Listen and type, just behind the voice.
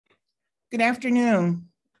Good afternoon,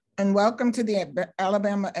 and welcome to the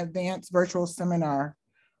Alabama Advanced Virtual Seminar.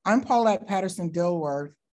 I'm Paulette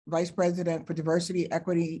Patterson-Dilworth, Vice President for Diversity,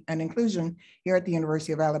 Equity, and Inclusion here at the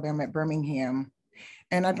University of Alabama at Birmingham.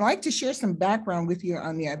 And I'd like to share some background with you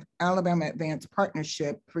on the Alabama Advanced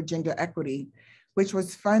Partnership for Gender Equity, which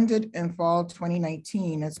was funded in fall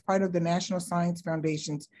 2019 as part of the National Science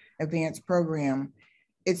Foundation's Advanced Program.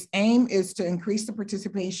 Its aim is to increase the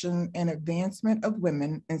participation and advancement of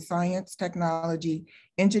women in science, technology,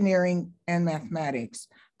 engineering, and mathematics,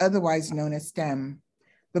 otherwise known as STEM.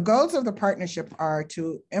 The goals of the partnership are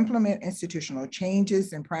to implement institutional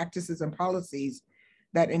changes and practices and policies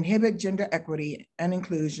that inhibit gender equity and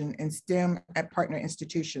inclusion in STEM at partner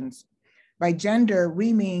institutions. By gender,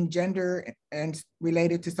 we mean gender and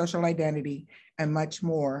related to social identity and much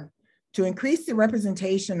more. To increase the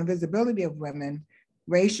representation and visibility of women,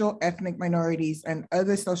 racial, ethnic minorities, and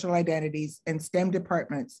other social identities in STEM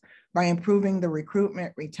departments by improving the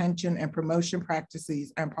recruitment, retention, and promotion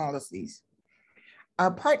practices and policies.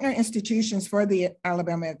 Our partner institutions for the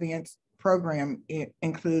Alabama Advanced Program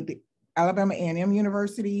include the Alabama A&M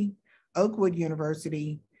University, Oakwood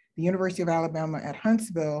University, the University of Alabama at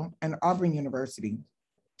Huntsville, and Auburn University.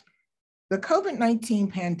 The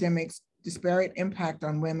COVID-19 pandemic's disparate impact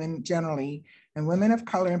on women generally, and women of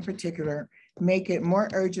color in particular, make it more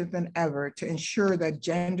urgent than ever to ensure that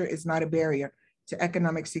gender is not a barrier to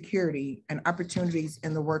economic security and opportunities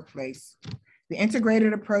in the workplace. The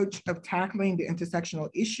integrated approach of tackling the intersectional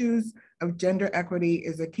issues of gender equity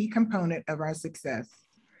is a key component of our success.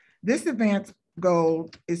 This advanced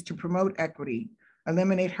goal is to promote equity,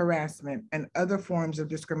 eliminate harassment, and other forms of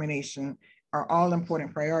discrimination are all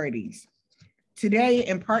important priorities. Today,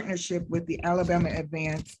 in partnership with the Alabama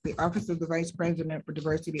Advance, the Office of the Vice President for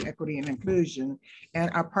Diversity, Equity, and Inclusion, and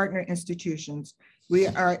our partner institutions, we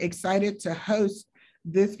are excited to host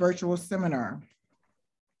this virtual seminar.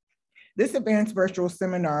 This advanced virtual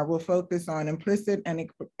seminar will focus on implicit and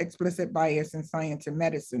explicit bias in science and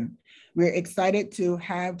medicine. We're excited to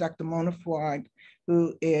have Dr. Mona Fouad,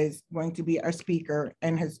 who is going to be our speaker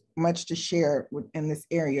and has much to share in this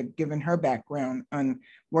area, given her background on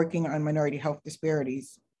working on minority health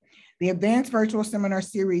disparities. The Advanced Virtual Seminar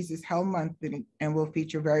Series is held monthly and will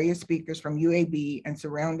feature various speakers from UAB and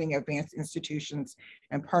surrounding advanced institutions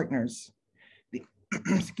and partners.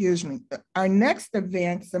 Excuse me. Our next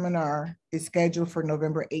advanced seminar is scheduled for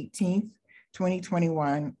November 18th,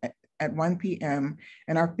 2021 at 1 p.m.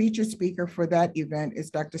 And our featured speaker for that event is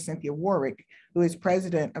Dr. Cynthia Warwick, who is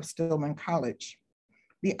president of Stillman College.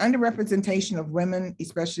 The underrepresentation of women,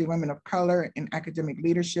 especially women of color, in academic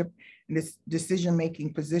leadership and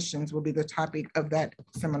decision-making positions will be the topic of that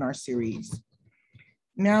seminar series.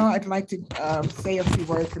 Now I'd like to say a few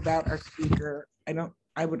words about our speaker. I don't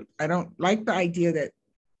like the idea that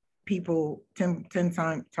people tend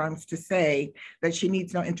times to say that she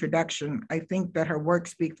needs no introduction. I think that her work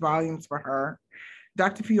speaks volumes for her.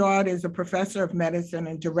 Dr. Fouad is a professor of medicine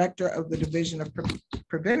and director of the Division of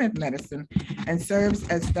Preventive Medicine and serves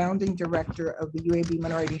as founding director of the UAB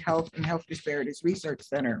Minority Health and Health Disparities Research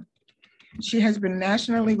Center. She has been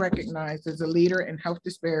nationally recognized as a leader in health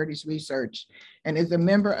disparities research and is a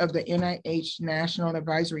member of the NIH National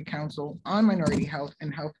Advisory Council on Minority Health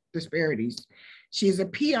and Health Disparities. She is a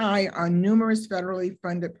PI on numerous federally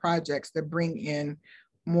funded projects that bring in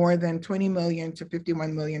more than $20 million to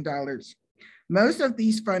 $51 million. Most of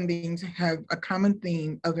these fundings have a common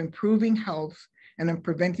theme of improving health and of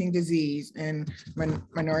preventing disease in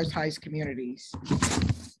minoritized communities.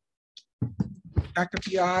 Dr.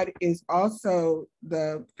 Fouad is also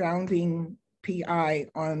the founding PI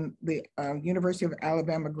on the University of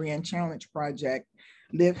Alabama Grand Challenge Project,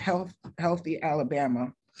 Live Healthy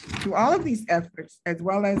Alabama. Through all of these efforts, as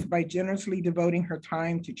well as by generously devoting her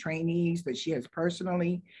time to trainees that she has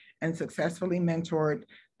personally and successfully mentored,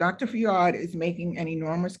 Dr. Fouad is making an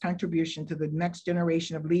enormous contribution to the next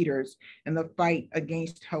generation of leaders in the fight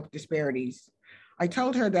against health disparities. I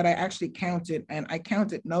told her that I actually counted, and I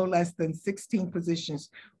counted no less than 16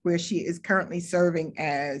 positions where she is currently serving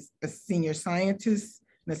as a senior scientist,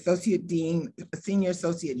 an associate dean, a senior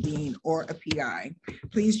associate dean, or a PI.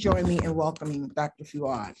 Please join me in welcoming Dr.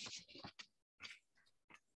 Fouad.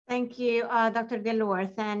 Thank you, Dr.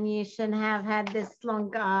 Dilworth, and you shouldn't have had this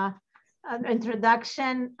long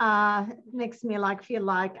introduction. Makes me feel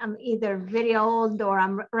like I'm either very old or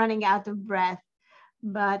I'm running out of breath.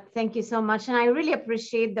 But thank you so much. And I really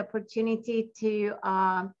appreciate the opportunity to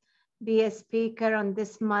be a speaker on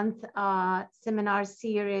this month seminar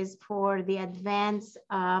series for the advance.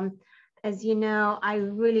 As you know, I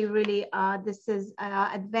really, this is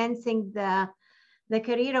advancing the the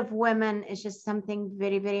career of women is just something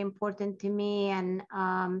very, very important to me. And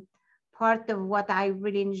part of what I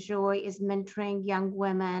really enjoy is mentoring young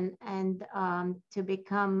women and to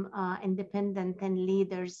become independent and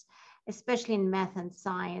leaders, especially in math and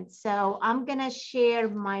science. So I'm gonna share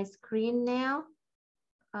my screen now,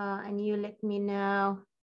 and you let me know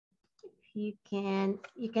if you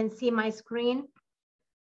can see my screen.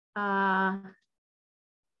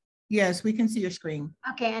 Yes, we can see your screen.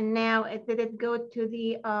 Okay, and now did it go to the,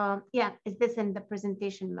 yeah, is this in the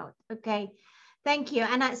presentation mode? Okay, thank you.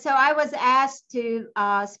 And so I was asked to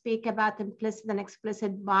speak about implicit and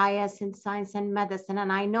explicit bias in science and medicine.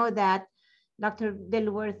 And I know that Dr.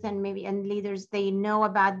 Dilworth and maybe leaders, they know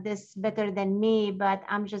about this better than me, but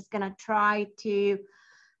I'm just gonna try to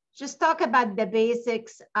just talk about the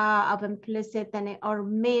basics of implicit and or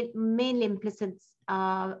mainly implicit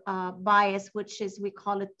bias, which is, we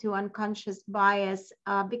call it to unconscious bias,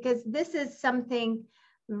 because this is something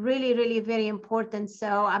really, really very important.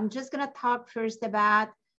 So I'm just gonna talk first about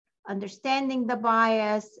understanding the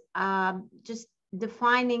bias, just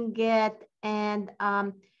defining it and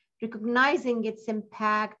recognizing its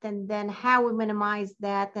impact, and then how we minimize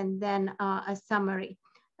that, and then a summary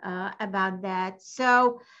about that.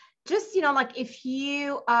 So just, like if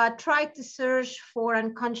you try to search for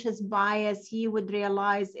unconscious bias, you would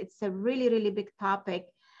realize it's a really, really big topic.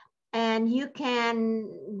 And you can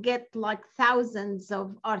get like thousands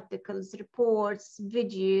of articles, reports,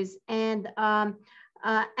 videos, and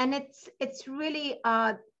it's really,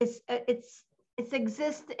 it's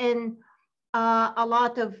exists in a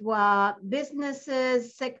lot of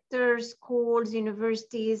businesses, sectors, schools,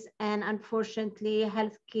 universities, and unfortunately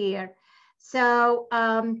healthcare. So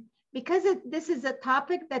because this is a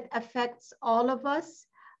topic that affects all of us,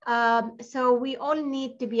 so we all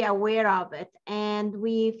need to be aware of it, and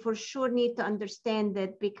we for sure need to understand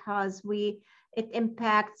it, because it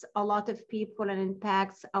impacts a lot of people and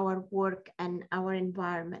impacts our work and our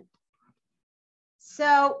environment.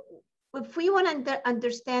 So if we want to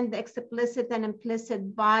understand the explicit and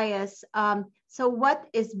implicit bias, so what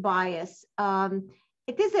is bias?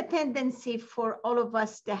 It is a tendency for all of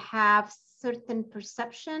us to have certain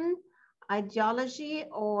perception, ideology,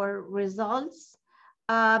 or results.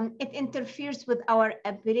 It interferes with our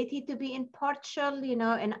ability to be impartial,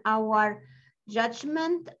 in our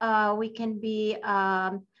judgment. We can be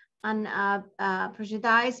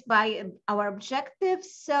prejudiced by our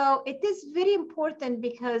objectives. So it is very important,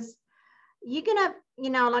 because you're gonna,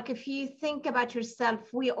 like if you think about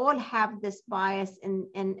yourself, we all have this bias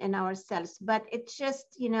in ourselves, but it's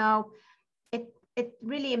just, it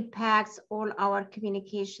really impacts all our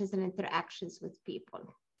communications and interactions with people.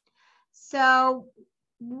 So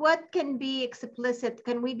what can be explicit?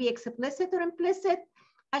 Can we be explicit or implicit?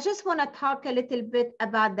 I just want to talk a little bit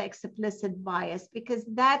about the explicit bias, because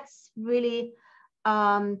that's really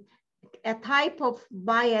a type of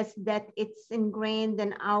bias that it's ingrained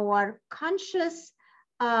in our conscious,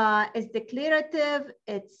 it's declarative,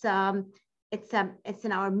 it's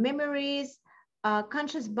in our memories.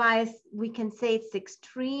 Conscious bias, we can say it's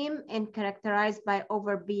extreme and characterized by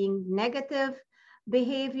over being negative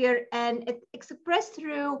behavior, and it's expressed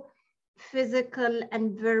through physical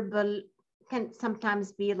and verbal, can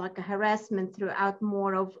sometimes be like a harassment throughout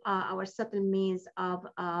more of our subtle means of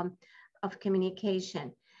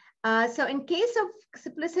communication. So in case of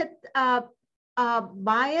explicit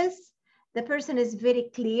bias, the person is very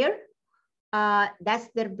clear, that's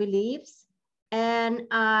their beliefs, and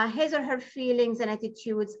his or her feelings and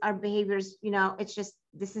attitudes or behaviors, it's just,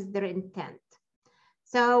 this is their intent.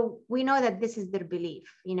 So we know that this is their belief,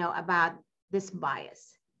 about this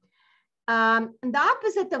bias. And the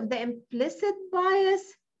opposite of the implicit bias,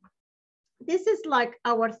 this is like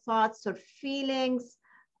our thoughts or feelings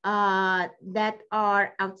that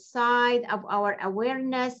are outside of our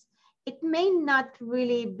awareness. It may not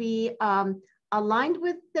really be aligned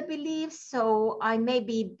with the beliefs. So I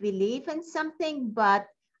maybe believe in something, but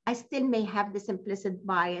I still may have this implicit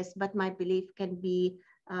bias, but my belief can be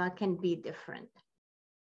different.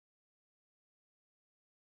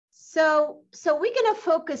 So we're going to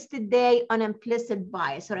focus today on implicit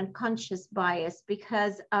bias or unconscious bias,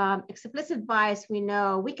 because explicit bias, we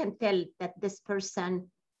know, we can tell that this person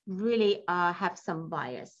really have some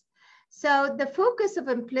bias. So the focus of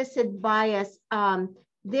implicit bias,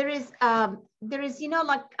 there is,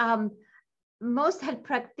 like most health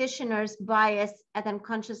practitioners' bias at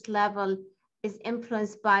unconscious level is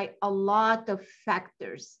influenced by a lot of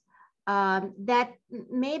factors that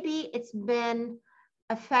maybe it's been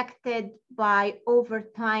affected by over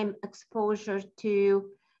time exposure to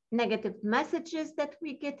negative messages that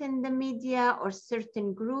we get in the media or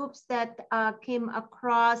certain groups that came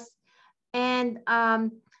across. And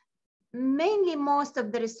mainly most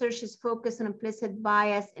of the research is focused on implicit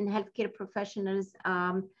bias in healthcare professionals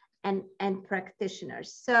and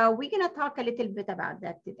practitioners. So we're gonna talk a little bit about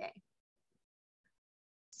that today.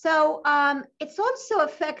 So it's also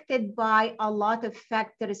affected by a lot of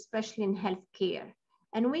factors, especially in healthcare.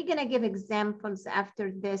 And we're gonna give examples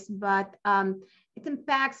after this, but it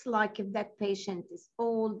impacts like if that patient is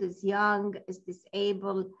old, is young, is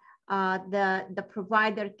disabled, the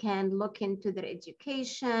provider can look into their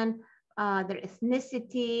education, their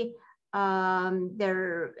ethnicity,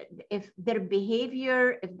 if their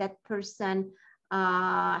behavior, if that person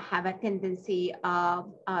have a tendency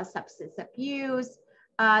of substance abuse,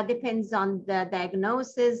 depends on the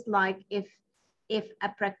diagnosis, like if a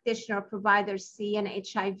practitioner or provider see an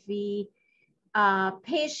HIV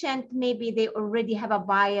patient, maybe they already have a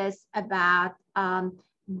bias about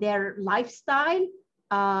their lifestyle,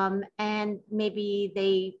 and maybe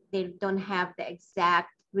they don't have the exact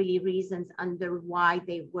really reasons under why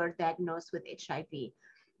they were diagnosed with HIV.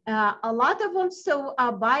 A lot of also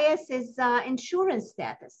bias is insurance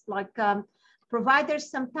status, like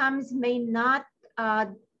providers sometimes may not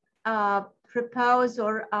propose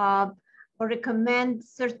or recommend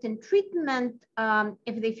certain treatment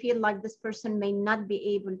if they feel like this person may not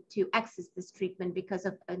be able to access this treatment because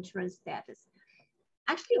of insurance status.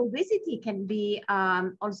 Actually, obesity can be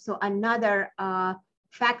also another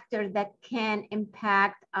factor that can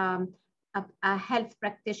impact a health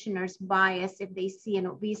practitioner's bias. If they see an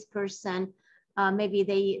obese person, maybe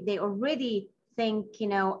they already think, you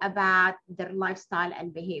know, about their lifestyle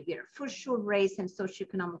and behavior. For sure, race and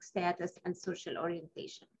socioeconomic status and social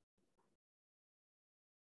orientation.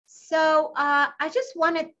 So I just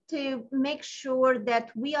wanted to make sure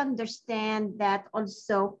that we understand that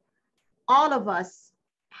also all of us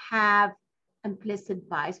have implicit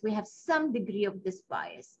bias. We have some degree of this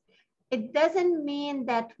bias. It doesn't mean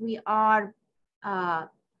that we are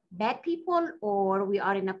bad people or we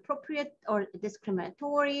are inappropriate or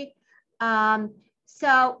discriminatory.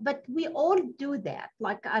 But we all do that.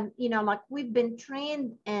 Like, you know, like we've been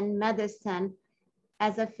trained in medicine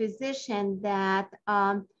as a physician that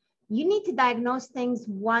you need to diagnose things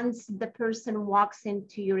once the person walks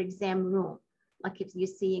into your exam room. Like if you're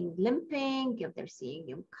seeing limping, if they're seeing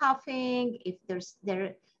you coughing, if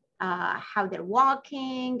they're how they're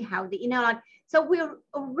walking, how they, you know, like, so we're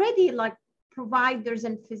already like providers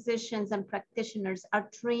and physicians and practitioners are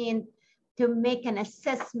trained to make an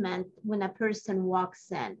assessment when a person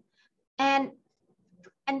walks in. And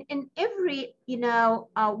in every, you know,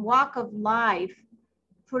 walk of life,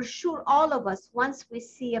 for sure, all of us, once we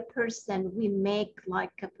see a person, we make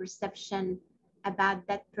like a perception about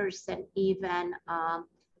that person, even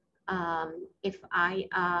if I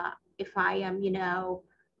am, you know,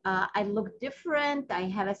 I look different, I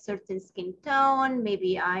have a certain skin tone,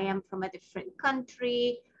 maybe I am from a different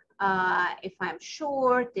country, if I'm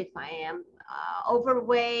short, if I am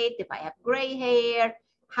overweight, if I have gray hair,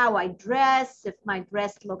 how I dress, if my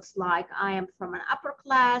dress looks like I am from an upper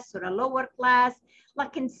class or a lower class,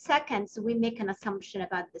 like in seconds, we make an assumption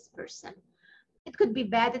about this person. It could be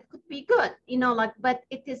bad, it could be good, you know, like, but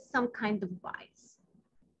it is some kind of bias.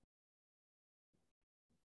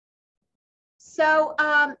 So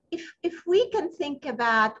if we can think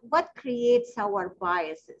about what creates our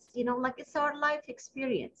biases, you know, like it's our life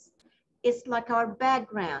experience. It's like our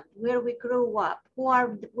background, where we grew up,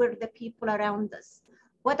 were the people around us.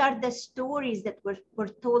 What are the stories that were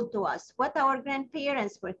told to us? What our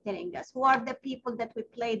grandparents were telling us? Who are the people that we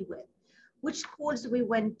played with? Which schools we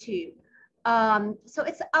went to? So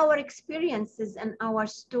it's our experiences and our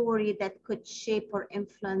story that could shape or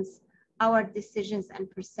influence our decisions and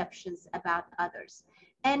perceptions about others.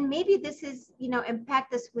 And maybe this is, you know,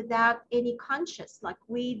 impact us without any conscious, like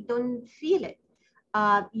we don't feel it.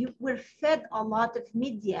 We're fed a lot of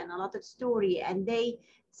media and a lot of story, and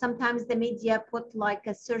sometimes the media put like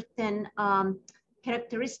a certain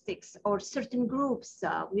characteristics or certain groups,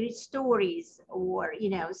 we read stories, or, you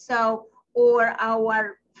know, so, or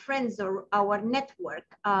our friends or our network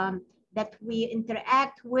that we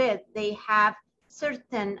interact with, they have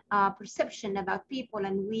certain perception about people,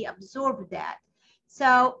 and we absorb that.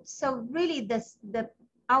 So really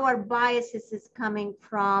our biases is coming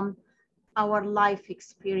from our life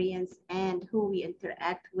experience and who we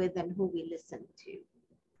interact with and who we listen to.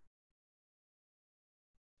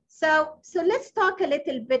 So let's talk a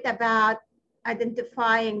little bit about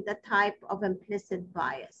identifying the type of implicit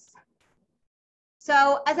bias.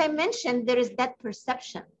 So as I mentioned, there is that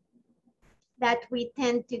perception. that we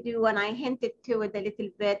tend to do, and I hinted to it a little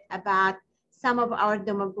bit about some of our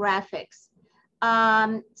demographics.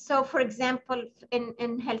 So for example,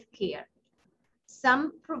 in healthcare,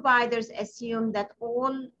 some providers assume that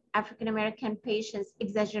all African-American patients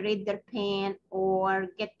exaggerate their pain or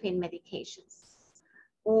get pain medications,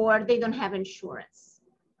 or they don't have insurance,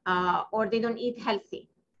 or they don't eat healthy.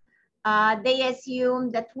 They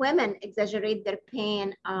assume that women exaggerate their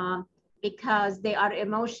pain because they are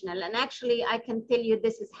emotional. And actually, I can tell you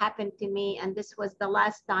this has happened to me, and this was the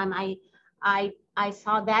last time I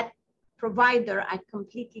saw that provider. I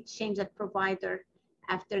completely changed that provider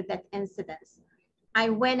after that incident. I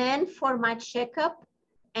went in for my checkup,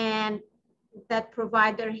 and that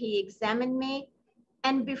provider, he examined me.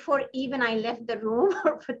 And before even I left the room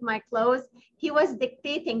or put my clothes, he was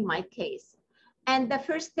dictating my case. And the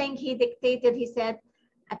first thing he dictated, he said,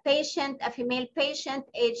 a female patient,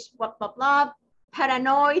 age blah, blah, blah,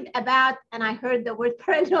 paranoid about, and I heard the word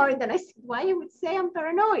paranoid, and I said, why you would say I'm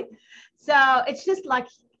paranoid? So it's just like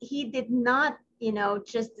he did not,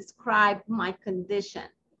 just describe my condition.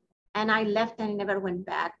 And I left and I never went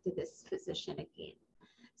back to this physician again.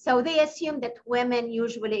 So they assume that women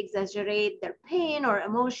usually exaggerate their pain or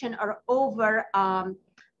emotion or over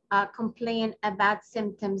complain about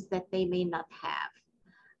symptoms that they may not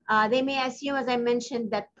have. They may assume, as I mentioned,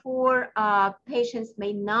 that poor patients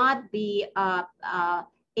may not be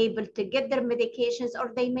able to get their medications,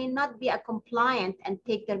 or they may not be compliant and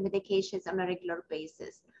take their medications on a regular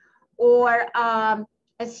basis. Or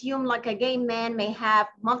assume like a gay man may have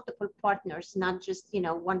multiple partners, not just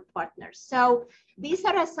one partner. So these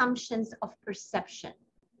are assumptions of perception,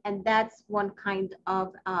 and that's one kind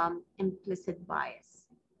of implicit bias.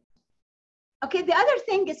 Okay, the other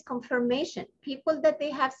thing is confirmation. People that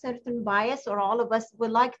they have certain bias, or all of us,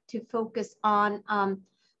 would like to focus on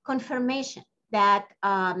confirmation that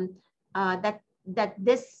our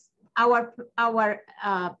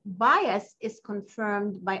bias is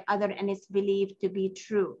confirmed by other and is believed to be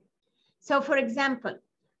true. So for example,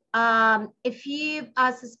 if you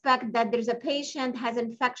suspect that there's a patient has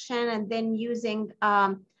infection, and then using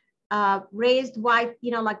raised white,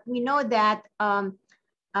 like we know that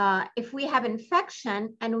if we have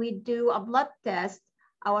infection and we do a blood test,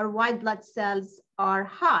 our white blood cells are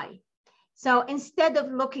high. So instead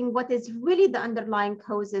of looking what is really the underlying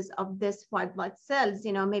causes of this white blood cells,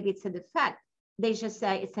 maybe it's a defect, they just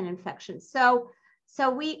say it's an infection. So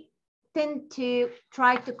we tend to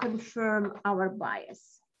try to confirm our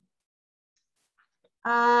bias.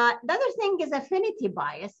 The other thing is affinity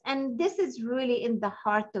bias, and this is really in the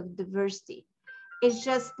heart of diversity. It's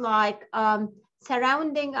just like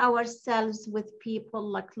surrounding ourselves with people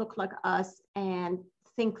like look like us and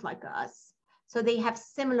think like us. So they have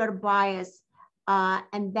similar bias,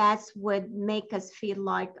 and that's what make us feel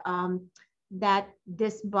like that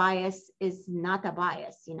this bias is not a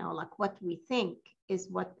bias. Like what we think is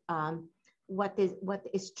what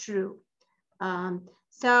is true.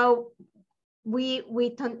 So we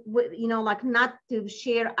like not to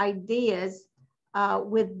share ideas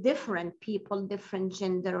with different people, different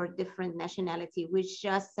gender or different nationality. We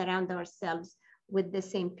just surround ourselves with the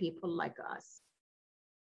same people like us.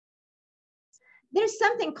 There's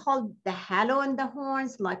something called the halo in the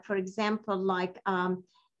horns. Like for example, like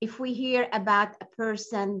if we hear about a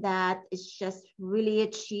person that is just really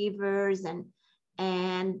achievers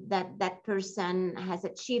and that person has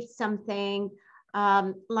achieved something,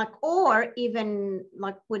 or even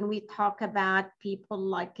like when we talk about people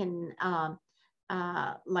like in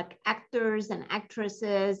like actors and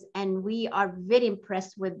actresses, and we are very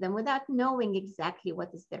impressed with them without knowing exactly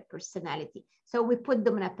what is their personality. So we put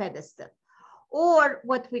them on a pedestal. Or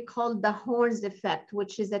what we call the horns effect,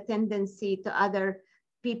 which is a tendency to other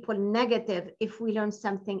people negative if we learn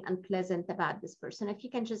something unpleasant about this person. If you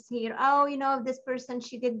can just hear, oh, this person,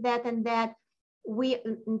 she did that and that, we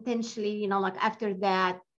intentionally, like after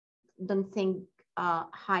that, don't think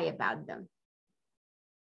high about them.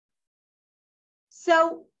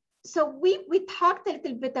 So we talked a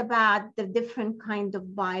little bit about the different kind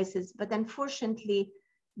of biases, but unfortunately,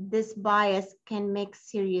 this bias can make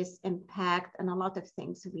serious impact on a lot of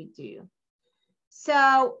things we do.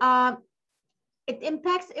 So it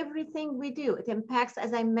impacts everything we do. It impacts,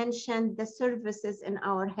 as I mentioned, the services in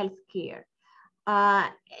our healthcare.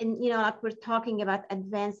 And like we're talking about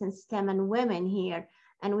advanced in STEM and women here,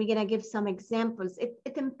 and we're gonna give some examples. It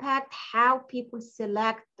impacts how people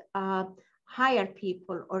select, hire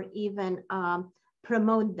people, or even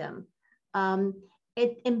promote them.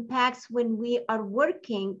 It impacts when we are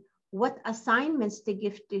working, what assignments to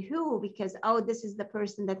give to who, because, oh, this is the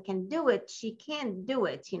person that can do it, she can't do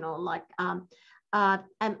it, like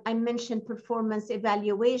I mentioned performance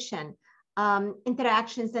evaluation,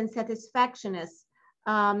 interactions and satisfactionness,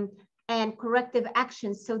 and corrective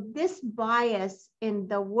actions. So this bias in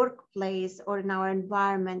the workplace or in our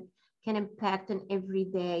environment can impact an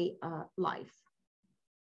everyday life.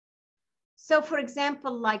 So for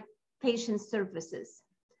example, like patient services,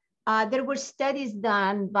 there were studies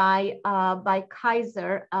done by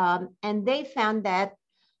Kaiser, and they found that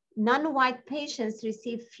non-white patients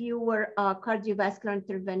receive fewer cardiovascular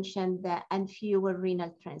intervention and fewer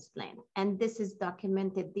renal transplant. And this is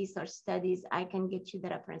documented. These are studies. I can get you the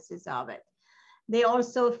references of it. They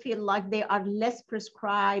also feel like they are less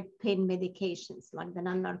prescribed pain medications, like the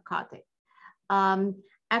non-narcotic.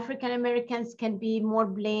 African Americans can be more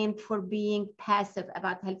blamed for being passive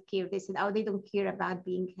about healthcare. They said, oh, they don't care about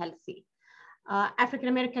being healthy. African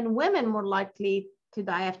American women more likely to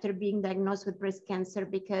die after being diagnosed with breast cancer,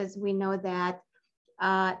 because we know that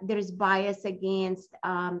there is bias against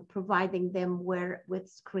providing them with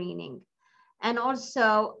screening. And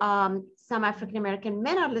also some African American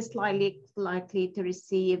men are less likely to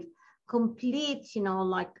receive complete,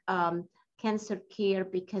 cancer care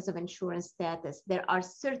because of insurance status. There are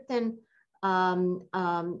certain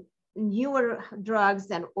newer drugs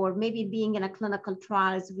or maybe being in a clinical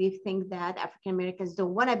trials, we think that African Americans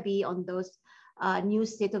don't want to be on those new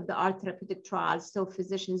state-of-the-art therapeutic trials, so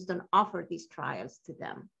physicians don't offer these trials to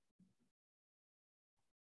them.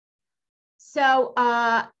 So,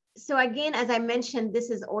 so again, as I mentioned, this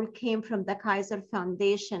is all came from the Kaiser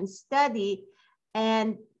Foundation study,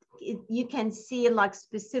 and you can see, like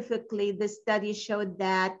specifically, this study showed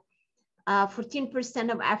that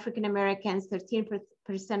 14% of African Americans, 13%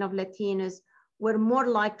 of Latinos were more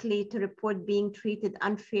likely to report being treated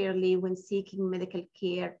unfairly when seeking medical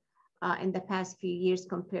care in the past few years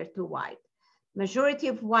compared to white. Majority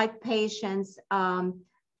of white patients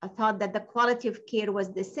thought that the quality of care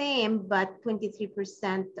was the same, but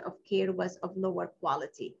 23% of care was of lower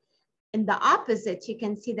quality. In the opposite, you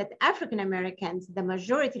can see that African Americans, the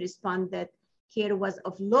majority responded care was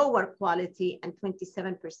of lower quality, and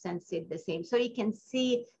 27% said the same. So you can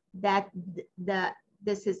see that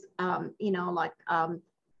this is,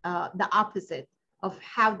 the opposite of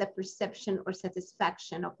how the perception or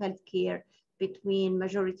satisfaction of healthcare between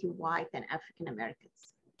majority white and African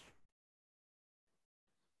Americans.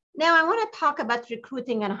 Now I want to talk about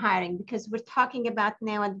recruiting and hiring, because we're talking about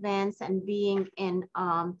now advance and being in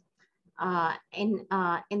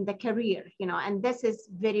the career, and this is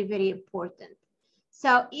very, very important.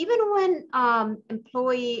 So even when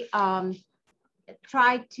employee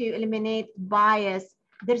try to eliminate bias,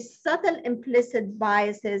 there's subtle implicit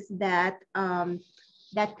biases that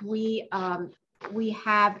we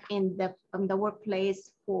have in the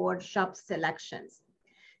workplace for job selections.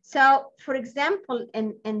 So for example,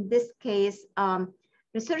 in this case,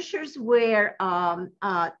 researchers were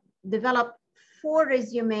developed 4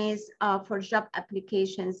 resumes for job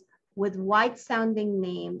applications with white sounding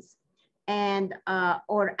names and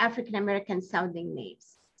or African American sounding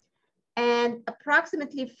names. And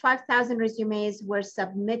approximately 5,000 resumes were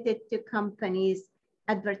submitted to companies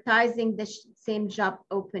advertising the same job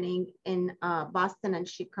opening in Boston and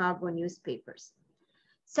Chicago newspapers.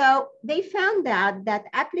 So they found out that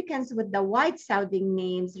applicants with the white sounding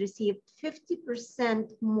names received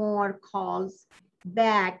 50% more calls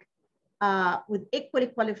back with equally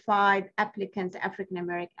qualified applicants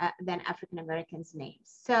than African Americans' names.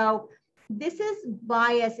 So this is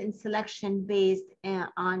bias in selection based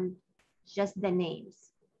on just the names.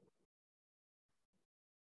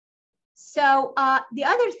 So the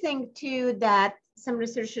other thing too that some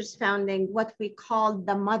researchers founding what we call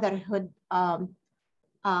the motherhood and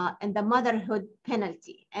the motherhood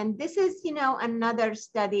penalty. And this is, another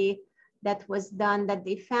study that was done that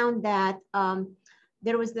they found that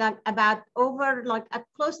there was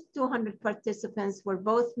close to 200 participants were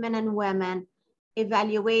both men and women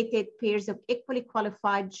evaluated pairs of equally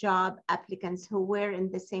qualified job applicants who were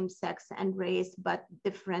in the same sex and race, but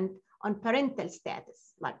different on parental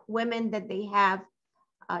status, like women that they have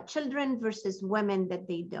children versus women that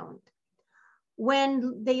they don't.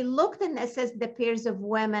 When they looked and assessed the pairs of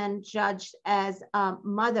women judged as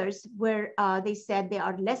mothers, where they said they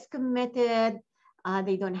are less committed,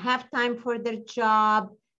 they don't have time for their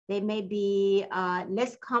job, they may be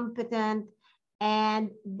less competent,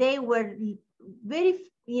 and they were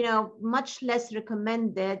very, much less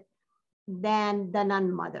recommended than the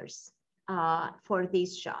non-mothers for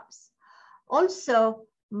these jobs. Also,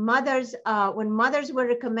 mothers, when mothers were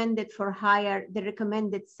recommended for hire, the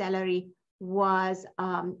recommended salary was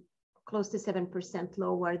close to 7%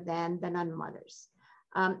 lower than the non-mothers.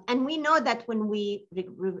 And we know that when we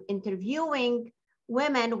interviewing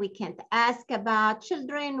Women, we can't ask about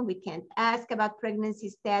children, we can't ask about pregnancy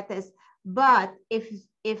status, but if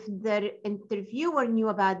the interviewer knew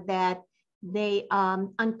about that, they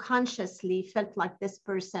unconsciously felt like this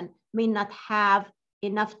person may not have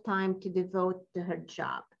enough time to devote to her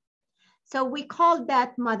job. So we call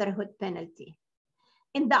that motherhood penalty.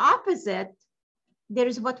 In the opposite, there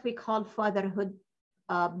is what we call fatherhood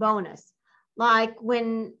bonus. Like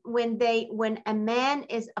when a man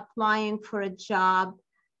is applying for a job,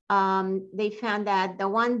 they found that the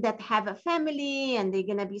one that have a family and they're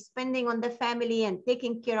gonna be spending on the family and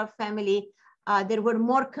taking care of family, they were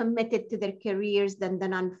more committed to their careers than the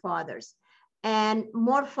non-fathers. And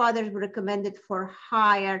more fathers were recommended for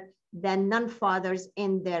hire than non-fathers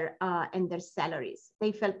in their salaries.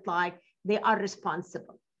 They felt like they are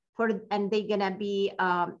responsible for, and they're gonna be,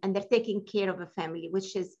 and they're taking care of a family,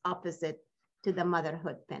 which is opposite to the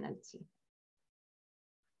motherhood penalty.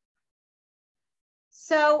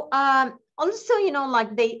 So also, you know,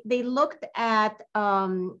 like they looked at,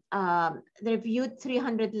 they reviewed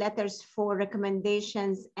 300 letters for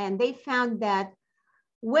recommendations, and they found that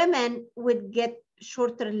women would get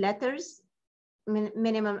shorter letters,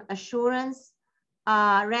 minimum assurance,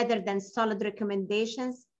 rather than solid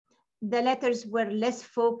recommendations. The letters were less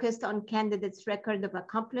focused on candidates' record of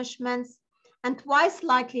accomplishments, and twice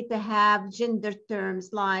likely to have gender terms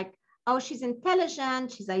like, oh, she's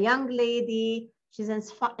intelligent, she's a young lady, she's an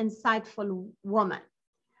insightful woman.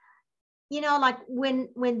 You know, like when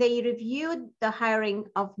they reviewed the hiring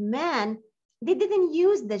of men, they didn't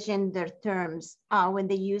use the gender terms when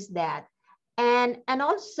they used that. And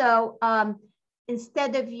also,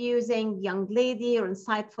 instead of using young lady or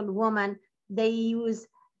insightful woman, they use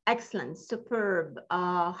excellent, superb,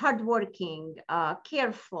 hardworking,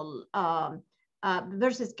 careful,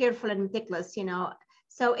 versus careful and meticulous, you know.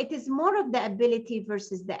 So it is more of the ability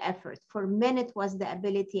versus the effort. For men, it was the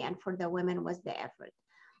ability, and for the women was the effort.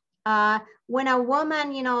 When a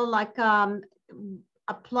woman, you know, like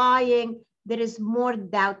applying, there is more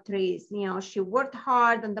doubt raised. You know, she worked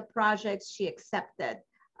hard on the projects she accepted.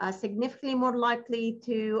 Significantly more likely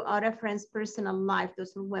to reference personal life,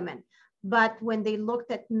 those are women. But when they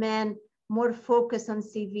looked at men, more focus on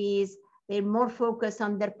CVs, they're more focused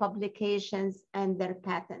on their publications and their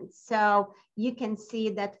patents. So you can see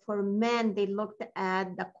that for men, they looked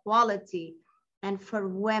at the quality, and for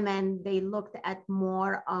women, they looked at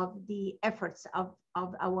more of the efforts of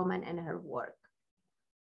a woman and her work.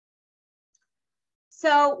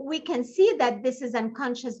 So we can see that this is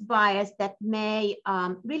unconscious bias that may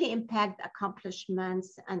really impact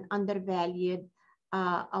accomplishments and undervalued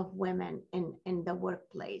of women in the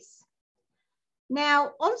workplace.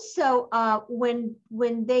 Now, also,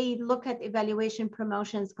 when they look at evaluation,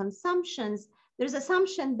 promotions, consumptions, there's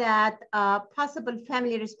assumption that possible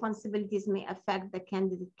family responsibilities may affect the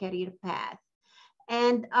candidate career path.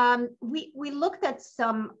 And we looked at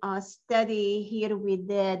some study here we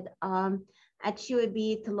did at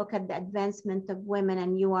UAB to look at the advancement of women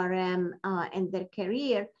and URM in their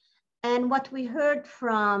career. And what we heard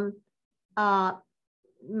from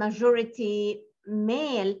majority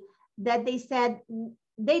male, that they said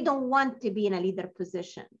they don't want to be in a leader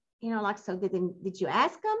position. You know, like, so did you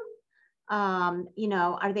ask them? You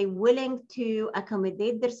know, are they willing to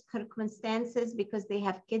accommodate their circumstances because they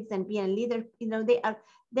have kids and be a leader? You know,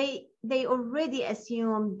 they already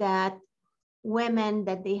assume that women,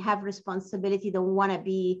 that they have responsibility, don't want to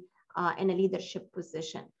be in a leadership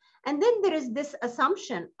position. And then there is this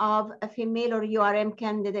assumption of a female or URM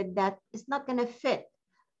candidate that is not going to fit.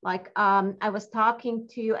 Like I was talking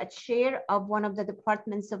to a chair of one of the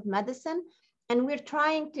departments of medicine, and we're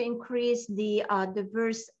trying to increase the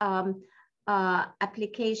diverse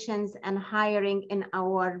applications and hiring in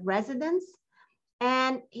our residents.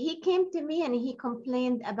 And he came to me and he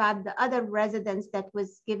complained about the other residents that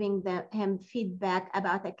was giving him feedback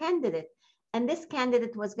about a candidate. And this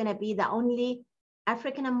candidate was going to be the only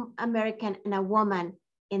African American and a woman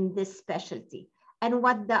in this specialty. And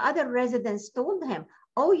what the other residents told him,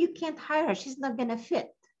 oh, you can't hire her, she's not going to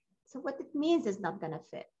fit. So what it means is not going to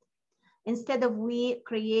fit. Instead of we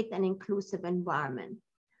create an inclusive environment.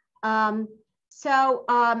 So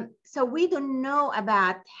we don't know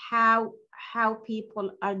about how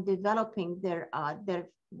people are developing their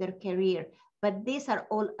career, but these are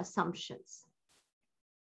all assumptions.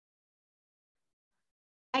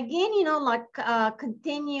 Again, you know, like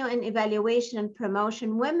continue in evaluation and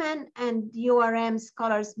promotion, women and URM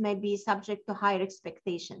scholars may be subject to higher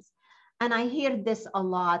expectations. And I hear this a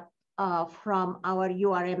lot from our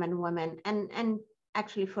URM and women, and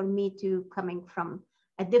actually for me too, coming from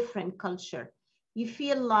a different culture. You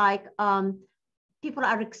feel like people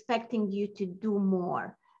are expecting you to do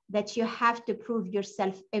more, that you have to prove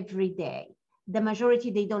yourself every day. The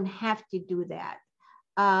majority, they don't have to do that.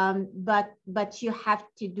 But you have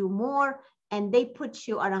to do more, and they put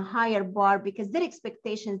you on a higher bar because their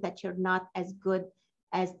expectations that you're not as good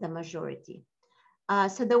as the majority.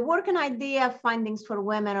 So the work and idea findings for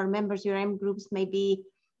women or members of URM groups may be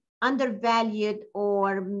undervalued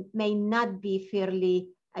or may not be fairly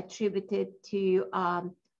attributed to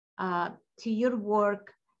your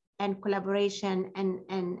work and collaboration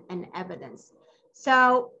and evidence.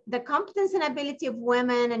 So the competence and ability of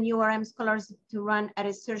women and URM scholars to run a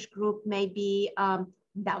research group may be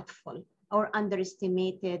doubtful or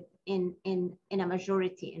underestimated in a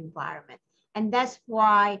majority environment. And that's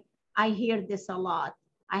why I hear this a lot.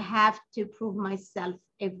 I have to prove myself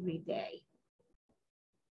every day.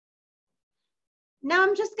 Now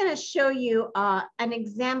I'm just going to show you an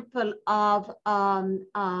example of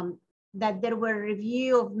that there were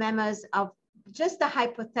review of memos of just a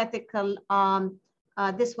hypothetical.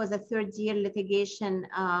 This was a third-year litigation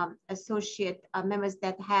associate memos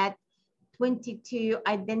that had 22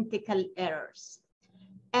 identical errors,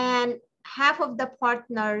 and half of the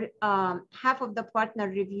partner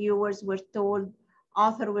reviewers were told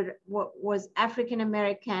author was African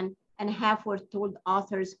American, and half were told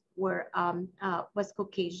authors were was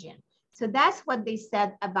Caucasian. So that's what they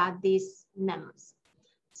said about these memos.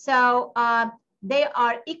 So they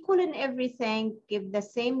are equal in everything, give the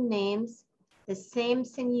same names, the same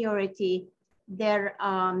seniority, their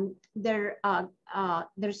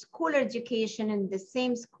school education in the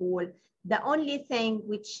same school. The only thing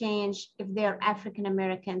we change if they're African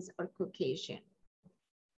Americans or Caucasian.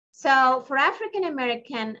 So for African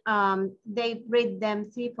American, they rate them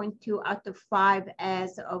 3.2 out of 5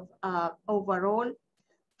 as of overall.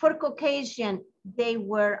 For Caucasian, they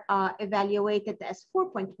were evaluated as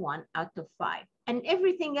 4.1 out of 5, and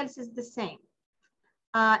everything else is the same.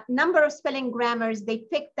 Number of spelling grammars, they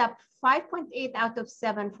picked up 5.8 out of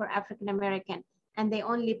 7 for African American, and they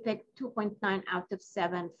only picked 2.9 out of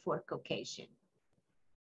 7 for Caucasian.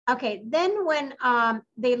 Okay, then when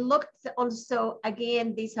they looked also,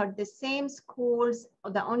 again, these are the same schools.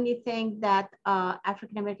 The only thing that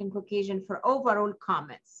African American Caucasian for overall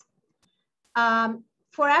comments.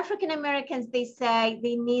 For African Americans, they say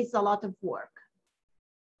they need a lot of work,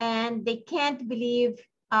 and they can't believe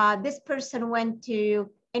this person went to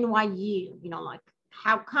NYU, you know, like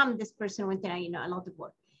how come this person went to, you know, a lot of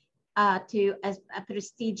work to a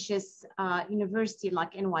prestigious university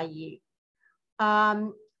like NYU.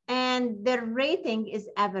 And their rating is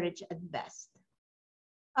average at best.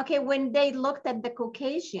 Okay, when they looked at the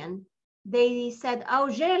Caucasian, they said, oh,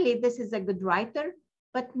 generally this is a good writer,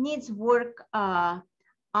 but needs work on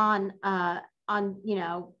you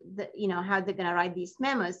know, how they're gonna write these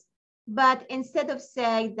memos. But instead of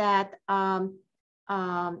saying that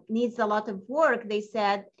needs a lot of work, they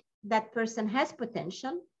said that person has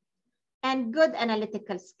potential and good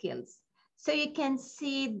analytical skills. So you can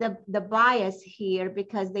see the bias here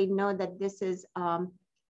because they know that this is a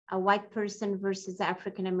white person versus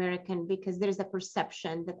African American, because there's a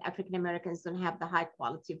perception that African Americans don't have the high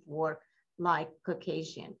quality of work like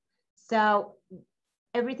Caucasian. So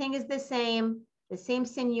everything is the same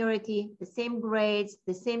seniority, the same grades,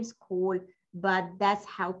 the same school, but that's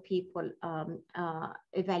how people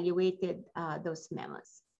evaluated those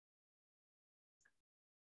memos.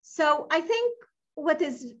 So I think what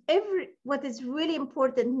is really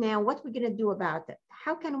important now, what we're going to do about it?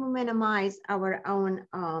 How can we minimize our own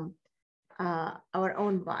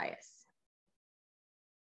bias?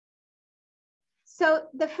 So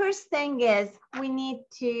the first thing is we need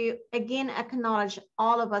to, again, acknowledge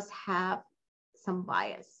all of us have some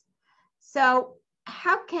bias. So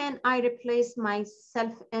how can I replace my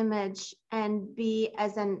self-image and be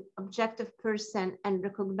as an objective person and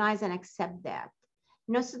recognize and accept that?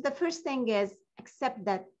 You know, so the first thing is accept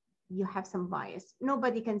that you have some bias.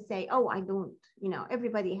 Nobody can say, oh, I don't, you know,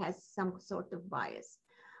 everybody has some sort of bias.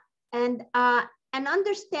 And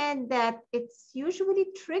understand that it's usually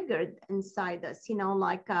triggered inside us, you know,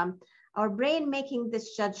 like our brain making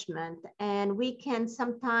this judgment, and we can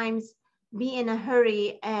sometimes be in a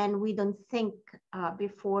hurry and we don't think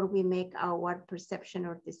before we make our perception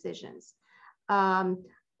or decisions.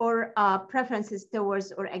 Or preferences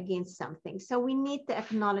towards or against something. So we need to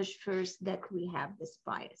acknowledge first that we have this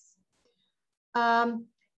bias.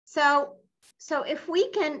 So if we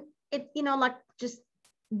can, you know, like just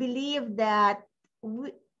believe that,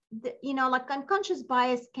 you know, like unconscious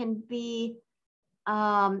bias can be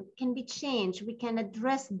changed. We can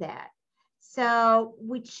address that. So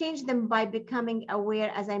we change them by becoming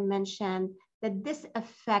aware, as I mentioned, that this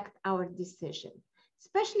affects our decision.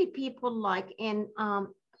 especially people like in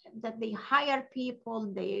that they hire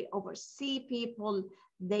people, they oversee people,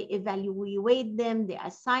 they evaluate them, they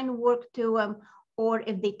assign work to them, or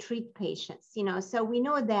if they treat patients, you know. So we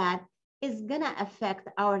know that is gonna affect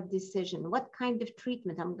our decision, what kind of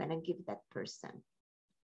treatment I'm gonna give that person.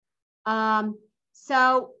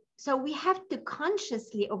 So we have to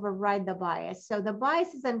consciously override the bias. So the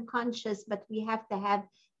bias is unconscious, but we have to have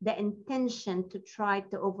the intention to try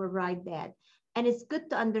to override that. And it's good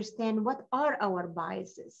to understand what are our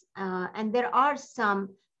biases. And there are some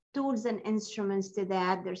tools and instruments to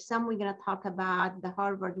that. There's some we're gonna talk about, the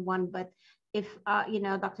Harvard one, but if you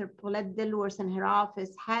know, Dr. Paulette Dilworth in her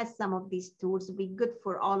office has some of these tools, it'd be good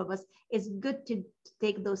for all of us. It's good to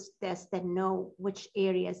take those tests and know which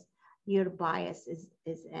areas your bias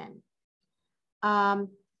is in.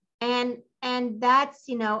 And that's,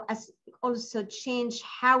 you know, as also change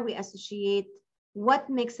how we associate, what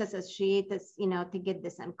makes us associate this, you know, to get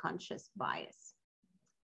this unconscious bias.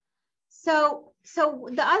 So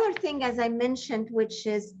the other thing, as I mentioned, which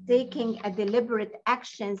is taking a deliberate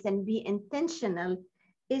actions and be intentional,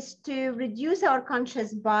 is to reduce our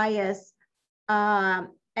conscious bias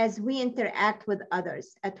as we interact with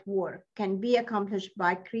others at work. Can be accomplished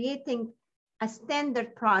by creating a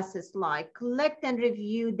standard process like collect and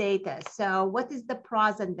review data. So what is the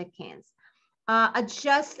pros and the cons?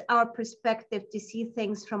 Adjust our perspective to see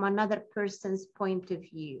things from another person's point of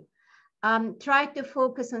view. Try to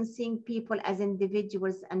focus on seeing people as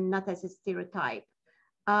individuals and not as a stereotype.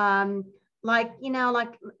 Like, you know,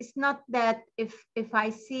 like it's not that if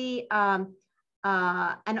I see an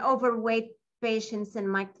overweight patients in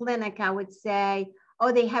my clinic, I would say,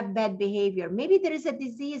 oh, they have bad behavior. Maybe there is a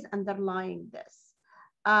disease underlying this.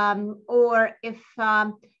 Or if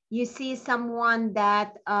you see someone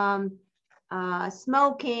that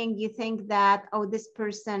smoking, you think that, oh, this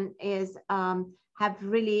person is have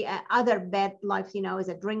really other bad life, you know, is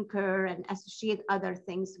a drinker, and associate other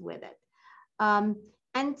things with it.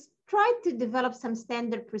 And try to develop some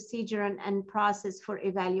standard procedure and process for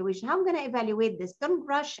evaluation. How I'm going to evaluate this? Don't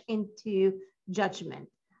rush into judgment.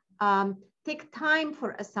 Take time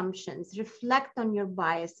for assumptions, reflect on your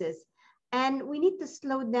biases. And we need to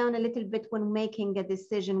slow down a little bit when making a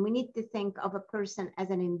decision. We need to think of a person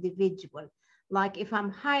as an individual. Like if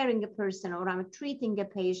I'm hiring a person or I'm treating a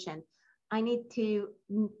patient, I need to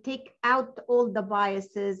take out all the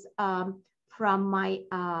biases from my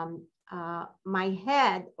my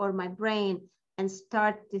head or my brain and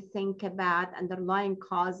start to think about underlying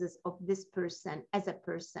causes of this person as a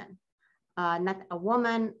person, not a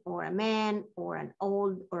woman or a man or an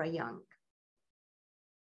old or a young.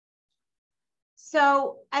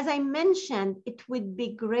 So as I mentioned, it would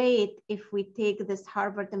be great if we take this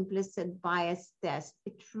Harvard implicit bias test.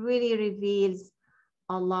 It really reveals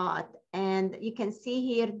a lot. And you can see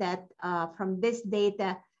here that from this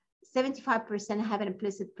data, 75% have an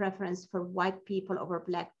implicit preference for white people over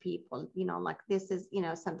Black people. You know, like this is, you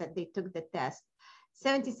know, something they took the test.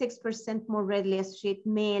 76% more readily associate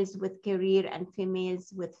males with career and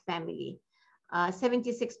females with family.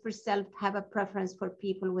 76% have a preference for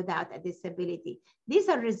people without a disability. These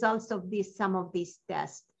are results of some of these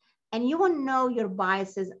tests. And you won't know your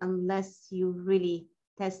biases unless you really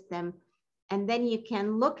test them. And then you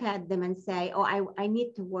can look at them and say, oh, I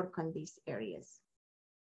need to work on these areas.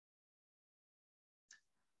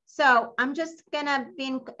 So I'm just gonna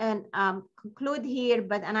conclude here,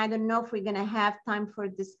 and I don't know if we're gonna have time for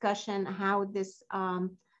discussion how this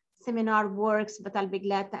seminar works, but I'll be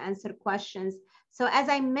glad to answer questions. So as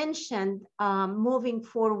I mentioned, moving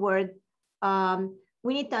forward,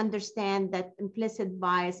 we need to understand that implicit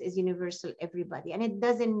bias is universal, everybody. And it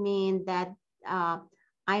doesn't mean that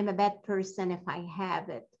I'm a bad person if I have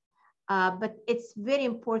it. But it's very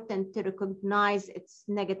important to recognize its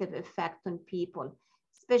negative effect on people,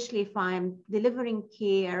 especially if I'm delivering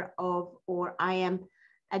care of, or I am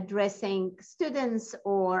addressing students,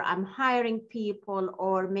 or I'm hiring people,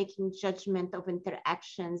 or making judgment of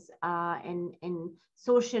interactions in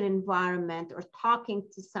social environment, or talking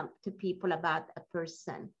to people about a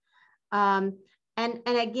person. And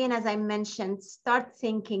again, as I mentioned, start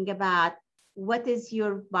thinking about what is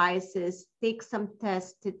your biases, take some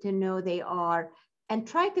tests to know they are, and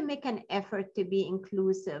try to make an effort to be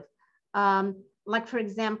inclusive. Like for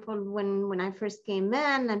example, when I first came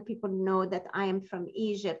in and people know that I am from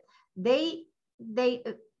Egypt, they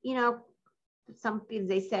you know, some people,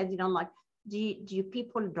 they said, you know, like, do you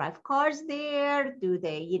people drive cars there? Do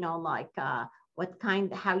they, you know, like, what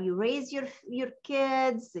kind, how you raise your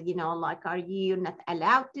kids? You know, like, are you not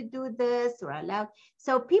allowed to do this or allowed?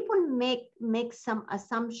 So people make some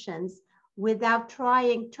assumptions without try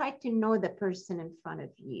to know the person in front of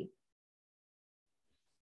you.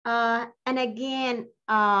 And again,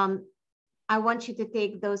 I want you to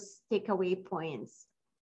take those takeaway points.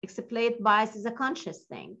 Explicit bias is a conscious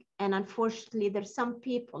thing. And unfortunately, there's some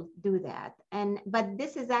people do that. But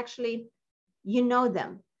this is actually, you know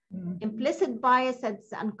them. Mm-hmm. Implicit bias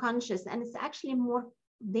is unconscious, and it's actually more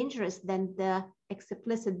dangerous than the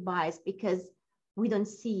explicit bias because we don't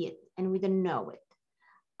see it and we don't know it.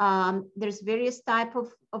 There's various types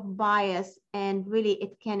of bias, and really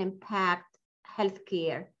it can impact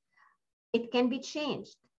healthcare. It can be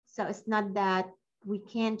changed. So it's not that we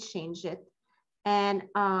can't change it. And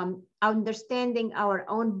understanding our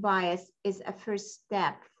own bias is a first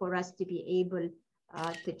step for us to be able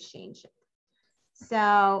to change it.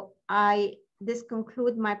 So this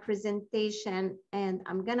concludes my presentation, and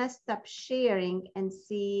I'm gonna stop sharing and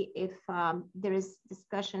see if there is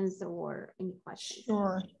discussions or any questions.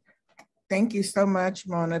 Sure. Thank you so much,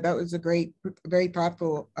 Mona. That was a great, very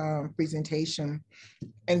thoughtful presentation.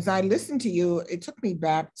 As I listened to you, it took me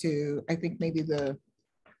back to, I think maybe a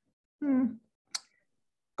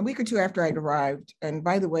week or two after I'd arrived. And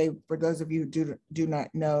by the way, for those of you who do not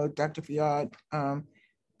know, Dr. Fouad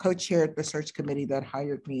co-chaired the search committee that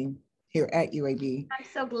hired me here at UAB. I'm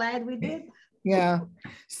so glad we did. Yeah,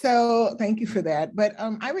 so thank you for that. But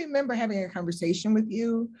I remember having a conversation with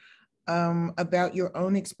you about your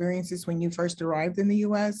own experiences when you first arrived in the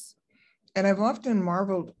US. And I've often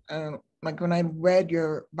marveled, like when I read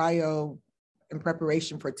your bio in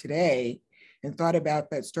preparation for today and thought about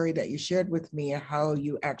that story that you shared with me, how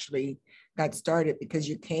you actually got started, because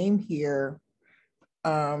you came here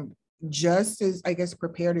just as, I guess,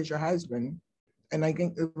 prepared as your husband. And I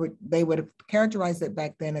think they would have characterized it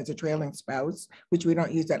back then as a trailing spouse, which we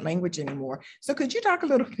don't use that language anymore. So could you talk a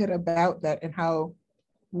little bit about that and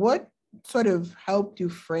what sort of helped you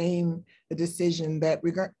frame the decision that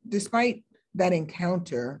despite that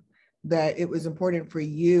encounter, that it was important for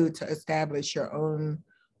you to establish your own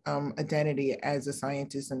identity as a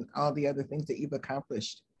scientist and all the other things that you've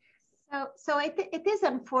accomplished? So it is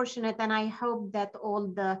unfortunate, and I hope that all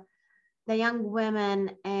the young women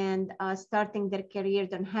and starting their career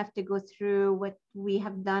don't have to go through what we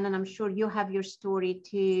have done. And I'm sure you have your story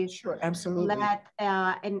to sure, absolutely. Let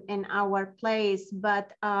in our place.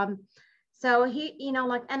 But so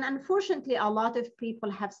and unfortunately, a lot of people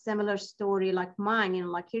have similar story like mine.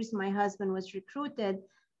 Like here's my husband was recruited,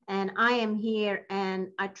 and I am here, and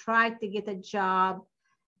I tried to get a job,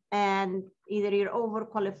 and either you're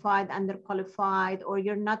overqualified, underqualified, or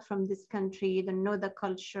you're not from this country, you don't know the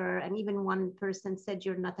culture. And even one person said,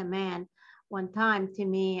 you're not a man one time to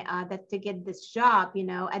me, that to get this job,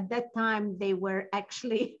 at that time, they were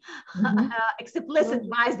actually explicit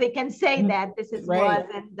bias. They can say that this is right.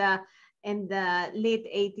 was in the late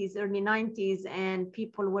 80s, early 90s, and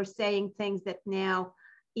people were saying things that now,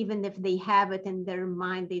 even if they have it in their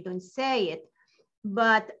mind, they don't say it.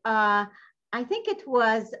 But I think it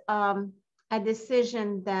was a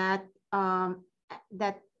decision that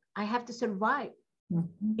that I have to survive.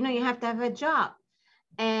 Mm-hmm. You have to have a job,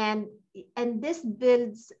 and this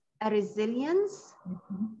builds a resilience.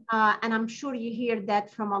 Mm-hmm. And I'm sure you hear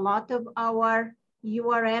that from a lot of our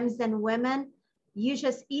URMs and women. You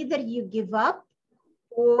just either you give up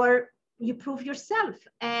or you prove yourself,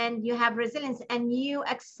 and you have resilience, and you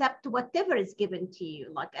accept whatever is given to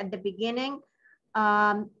you. Like at the beginning,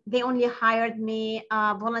 they only hired me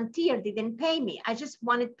volunteer. They didn't pay me. I just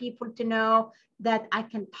wanted people to know that I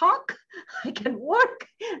can talk, I can work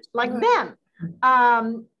like them.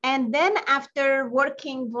 And then after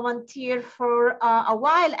working volunteer for a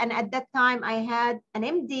while, and at that time I had an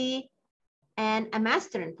MD and a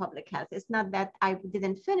master in public health. It's not that I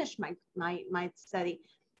didn't finish my study.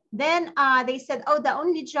 Then they said, oh, the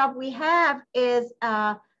only job we have is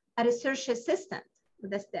a research assistant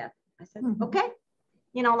with the staff. I said, okay.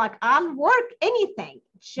 Like I'll work anything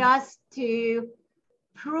just to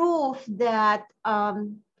prove that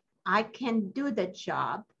I can do the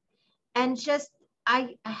job. And just,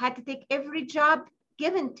 I had to take every job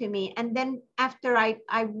given to me. And then after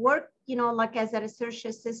I worked, like as a research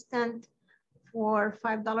assistant for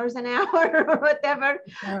 $5 an hour or whatever,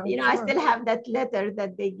 sure. I still have that letter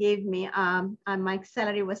that they gave me. And my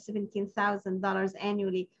salary was $17,000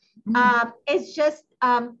 annually. It's just,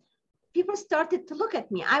 people started to look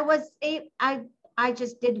at me. I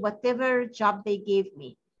just did whatever job they gave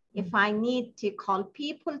me. If I need to call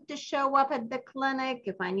people to show up at the clinic,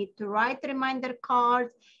 if I need to write reminder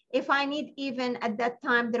cards, if I need, even at that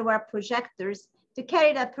time, there were projectors, to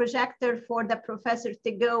carry that projector for the professor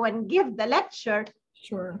to go and give the lecture.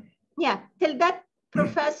 Sure. Yeah, till that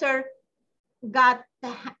professor got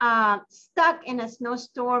stuck in a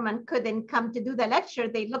snowstorm and couldn't come to do the lecture,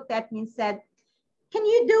 they looked at me and said, "Can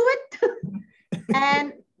you do it?"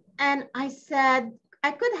 and I said,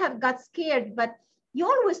 I could have got scared, but you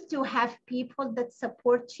always do have people that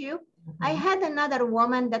support you. Mm-hmm. I had another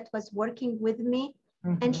woman that was working with me,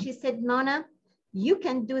 mm-hmm. and she said, "Nona, you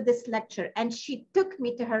can do this lecture." And she took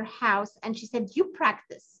me to her house and she said, "You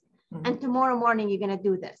practice, mm-hmm. and tomorrow morning you're gonna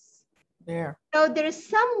do this." Yeah. So there is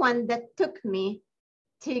someone that took me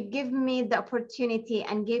to give me the opportunity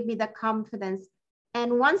and gave me the confidence.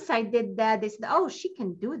 And once I did that, they said, "Oh, she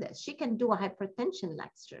can do this. She can do a hypertension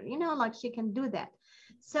lecture, you know, like she can do that."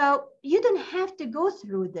 So you don't have to go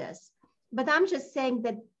through this, but I'm just saying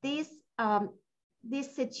that these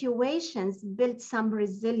situations build some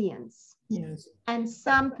resilience, yes, and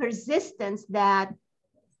some persistence that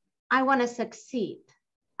I want to succeed.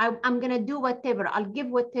 I'm going to do whatever, I'll give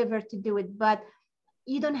whatever to do it, but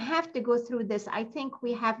you don't have to go through this. I think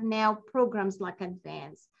we have now programs like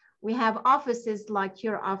Advance. We have offices like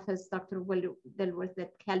your office, Dr. Dilworth,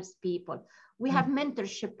 that helps people. We have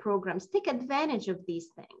mentorship programs. Take advantage of these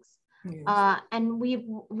things. Yes. And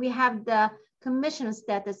we have the commission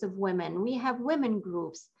status of women. We have women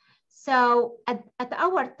groups. So at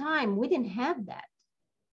our time, we didn't have that.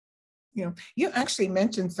 You know, you actually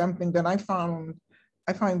mentioned something that I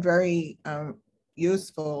find very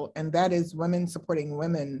useful, and that is women supporting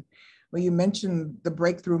women. Well, you mentioned the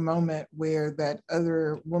breakthrough moment where that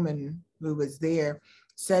other woman who was there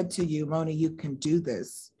said to you, "Mona, you can do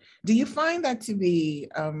this." Do you find that to be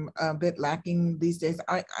a bit lacking these days?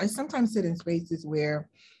 I sometimes sit in spaces where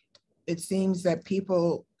it seems that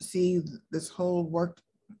people see this whole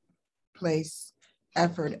workplace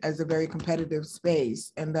effort as a very competitive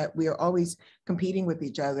space, and that we are always competing with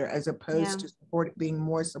each other as opposed to being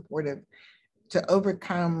more supportive to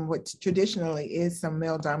overcome what traditionally is some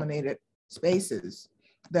male-dominated spaces,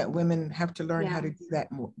 that women have to learn how to do that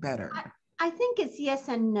better. I think it's yes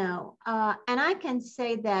and no. And I can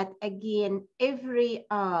say that again, every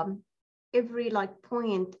like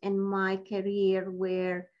point in my career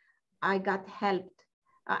where I got helped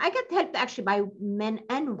actually by men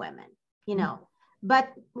and women, you know,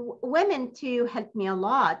 but women too helped me a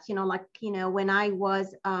lot, you know, like, you know, when I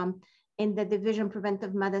was in the division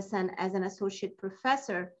preventive medicine as an associate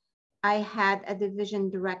professor, I had a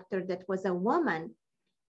division director that was a woman,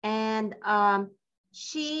 and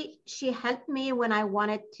she helped me when I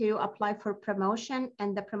wanted to apply for promotion,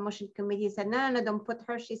 and the promotion committee said, no, don't put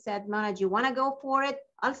her. She said, "Mona, do you want to go for it?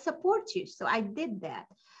 I'll support you." So I did that.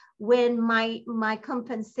 When my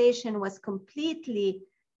compensation was completely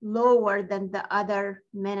lower than the other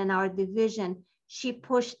men in our division, she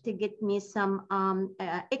pushed to get me some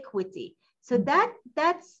equity. So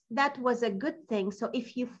that was a good thing. So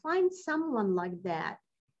if you find someone like that,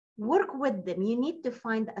 work with them. You need to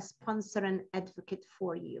find a sponsor and advocate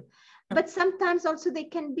for you. But sometimes also they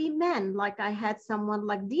can be men. Like I had someone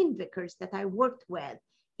like Dean Vickers that I worked with.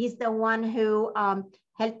 He's the one who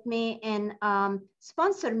helped me and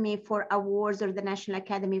sponsored me for awards, or the National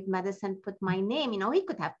Academy of Medicine put my name. You know, he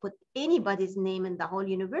could have put anybody's name in the whole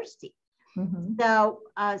university. Mm-hmm.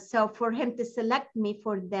 So for him to select me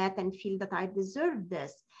for that and feel that I deserve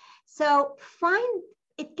this. So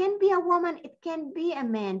it can be a woman, it can be a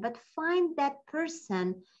man, but find that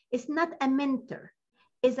person. Is not a mentor,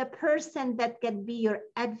 is a person that can be your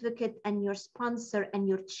advocate and your sponsor and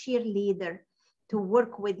your cheerleader to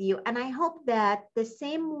work with you. And I hope that the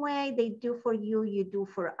same way they do for you, you do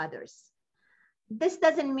for others. This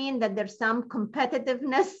doesn't mean that there's some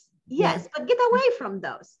competitiveness, yes, but get away from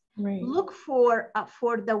those. Right. Look for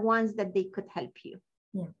the ones that they could help you.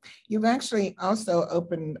 Yeah. You've actually also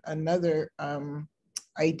opened another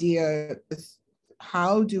idea.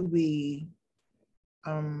 How do we,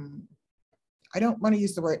 I don't want to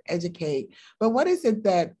use the word educate, but what is it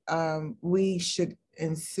that we should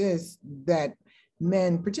insist that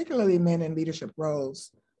men, particularly men in leadership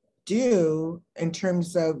roles, do in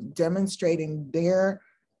terms of demonstrating their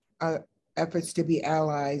efforts to be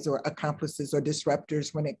allies or accomplices or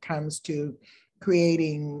disruptors when it comes to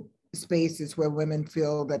creating spaces where women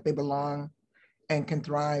feel that they belong and can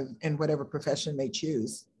thrive in whatever profession they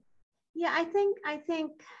choose? Yeah, I think,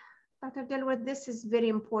 Dr. Dilworth, this is very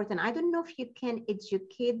important. I don't know if you can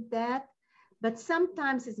educate that, but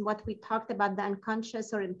sometimes it's what we talked about, the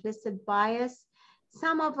unconscious or implicit bias.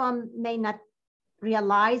 Some of them may not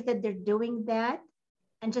realize that they're doing that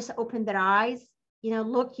and just open their eyes.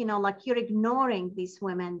 look, like you're ignoring these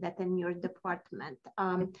women that in your department.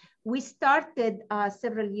 We started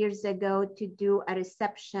several years ago to do a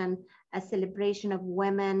reception, a celebration of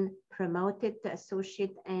women promoted to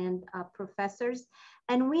associate and professors.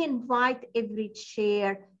 And we invite every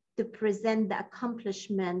chair to present the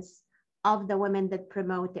accomplishments of the women that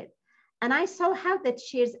promoted. And I saw how the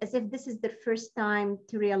chairs, as if this is their first time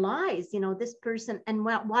to realize, this person, and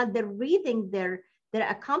while they're reading their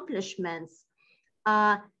accomplishments,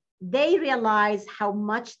 they realize how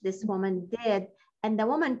much this woman did. And the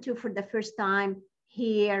woman too, for the first time,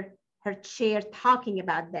 hear her chair talking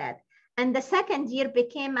about that. And the second year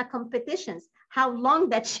became a competition, how long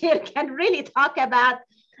that chair can really talk about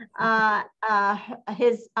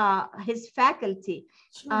his faculty.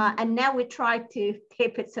 And now we try to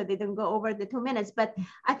tape it so they don't go over the 2 minutes. But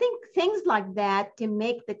I think things like that to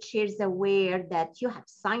make the chairs aware that you have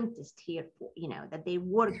scientists here, that they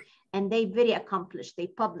work and they very accomplished, they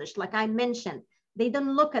publish. Like I mentioned, they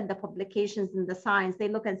don't look at the publications in the science, they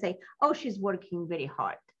look and say, oh, she's working very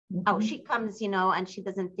hard. Mm-hmm. Oh, she comes, and she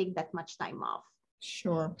doesn't take that much time off.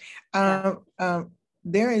 Sure.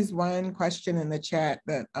 There is one question in the chat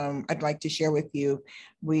that I'd like to share with you.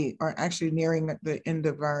 We are actually nearing the end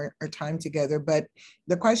of our time together, but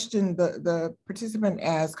the question, the participant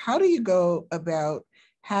asked, how do you go about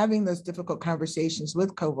having those difficult conversations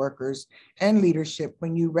with coworkers and leadership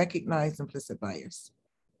when you recognize implicit bias?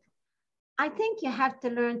 I think you have to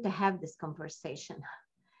learn to have this conversation,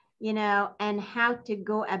 and how to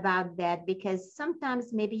go about that, because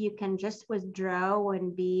sometimes maybe you can just withdraw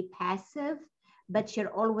and be passive, but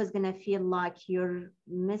you're always going to feel like you're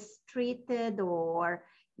mistreated, or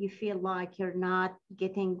you feel like you're not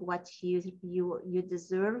getting what you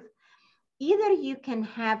deserve. Either you can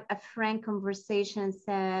have a frank conversation,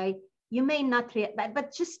 say, you may not,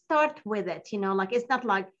 but just start with it, like it's not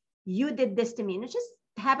like you did this to me. Just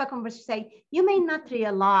have a conversation, say, you may not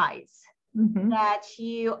realize that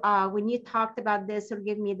you, when you talked about this or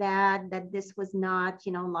give me that this was not,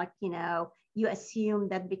 you assume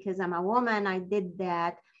that because I'm a woman, I did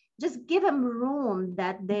that. Just give them room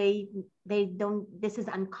that they don't, this is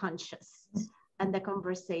unconscious and the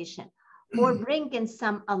conversation. Or bring in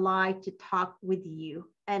some ally to talk with you.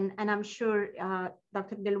 And I'm sure,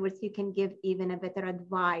 Dr. Dilworth, you can give even a better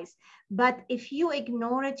advice. But if you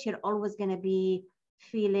ignore it, you're always going to be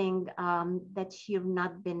feeling that you've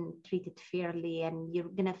not been treated fairly, and you're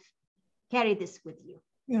going to carry this with you.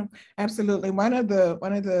 Yeah, absolutely. One of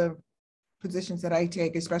the positions that I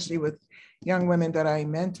take, especially with young women that I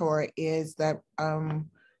mentor, is that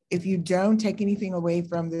if you don't take anything away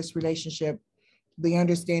from this relationship, the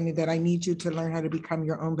understanding that I need you to learn how to become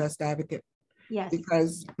your own best advocate. Yes.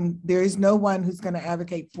 Because there is no one who's going to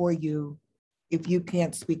advocate for you if you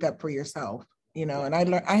can't speak up for yourself, and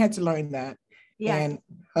I had to learn that. Yes.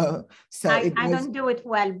 And so I don't do it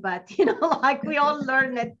well, but like we all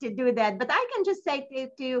learn it to do that. But I can just say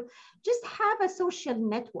to just have a social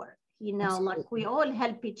network. Absolutely. Like we all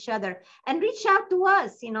help each other, and reach out to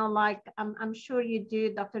us, like I'm sure you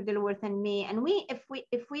do, Dr. Dilworth and me. And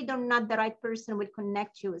if we don't not the right person, we'll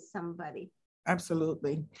connect you with somebody.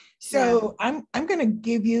 Absolutely. So yeah. I'm going to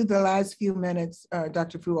give you the last few minutes,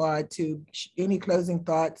 Dr. Fouad, to any closing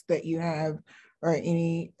thoughts that you have, or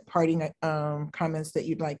any parting comments that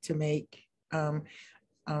you'd like to make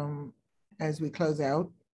as we close out.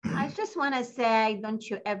 I just want to say, don't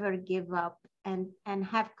you ever give up, and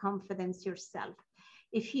have confidence yourself.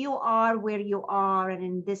 If you are where you are and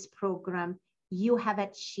in this program, you have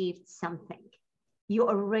achieved something. You're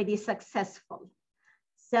already successful.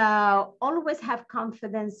 So always have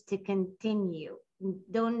confidence to continue.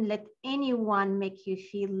 Don't let anyone make you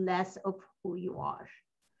feel less of who you are.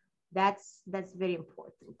 That's very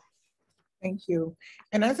important. Thank you.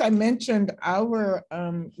 And as I mentioned, our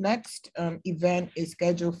next event is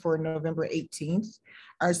scheduled for November 18th.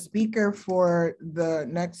 Our speaker for the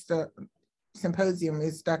next symposium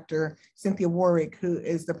is Dr. Cynthia Warwick, who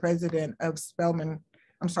is the president of Stillman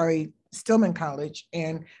College.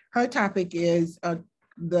 And her topic is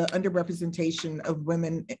the underrepresentation of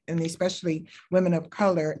women, and especially women of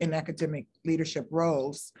color, in academic leadership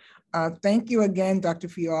roles. Thank you again, Dr.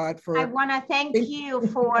 Fouad, for— I want to thank you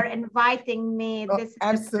for inviting me. This is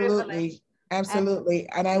absolutely, absolutely.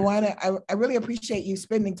 And I really appreciate you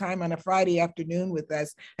spending time on a Friday afternoon with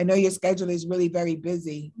us. I know your schedule is really very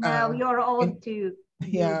busy. No, you're all too.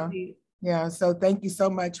 Yeah, yeah. So thank you so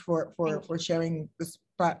much for sharing the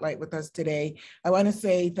spotlight with us today. I want to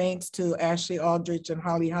say thanks to Ashley Aldrich and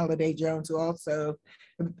Holly Holiday Jones, who also—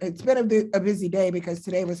 it's been a busy day because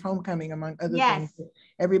today was homecoming, among other things.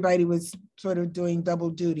 Everybody was sort of doing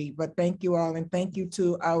double duty, but thank you all. And thank you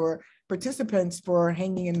to our participants for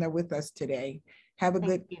hanging in there with us today. Have a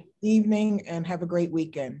good you. evening and have a great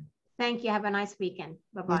weekend. Thank you. Have a nice weekend.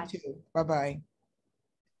 Bye-bye. You too. Bye-bye.